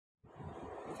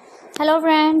Hello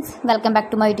friends, welcome back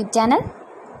to my YouTube channel.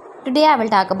 Today I will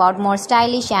talk about more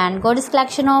stylish and gorgeous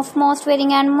collection of most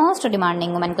wearing and most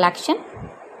demanding women collection.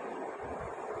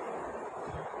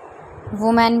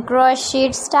 Women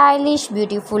crochet, stylish,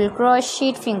 beautiful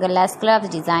crochet, fingerless gloves,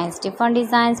 designs,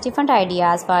 different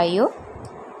ideas for you.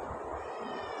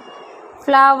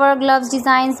 Flower gloves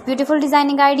designs, beautiful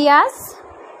designing ideas.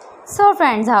 So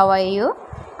friends, how are you?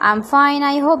 I'm fine.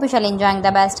 I hope you shall enjoying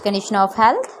the best condition of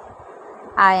health.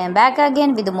 I am back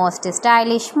again with the most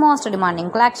stylish, most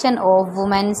demanding collection of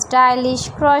women's stylish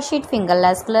crochet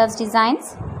fingerless gloves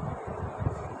designs.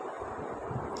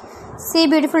 See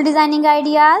beautiful designing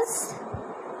ideas.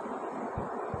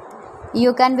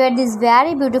 You can wear these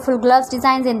very beautiful gloves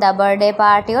designs in the birthday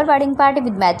party or wedding party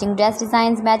with matching dress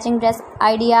designs, matching dress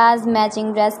ideas,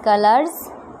 matching dress colors.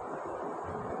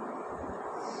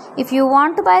 If you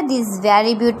want to buy these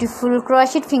very beautiful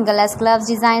crochet fingerless gloves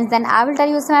designs, then I will tell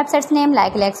you some websites name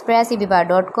like AliExpress,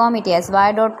 eBay.com,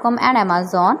 etsy.com and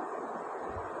Amazon.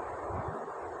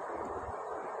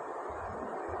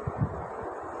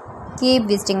 Keep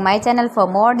visiting my channel for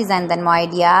more designs and more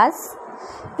ideas.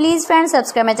 Please friends,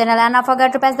 subscribe my channel and don't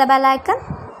forget to press the bell icon.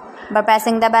 By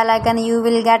pressing the bell icon, you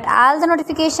will get all the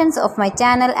notifications of my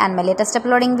channel and my latest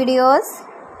uploading videos.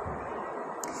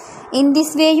 In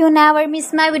this way, you never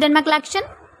miss my video and my collection.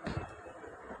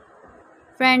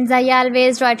 Friends, I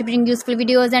always try to bring useful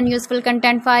videos and useful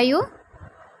content for you.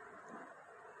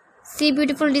 See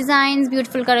beautiful designs,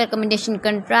 beautiful color combination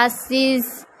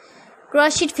contrasts,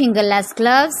 crochet fingerless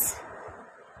gloves,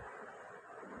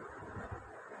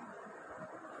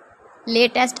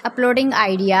 latest uploading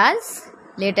ideas,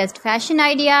 latest fashion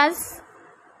ideas,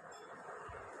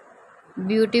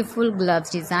 beautiful gloves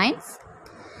designs.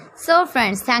 So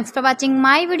friends, thanks for watching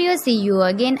my video. See you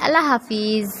again. Allah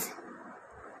Hafiz.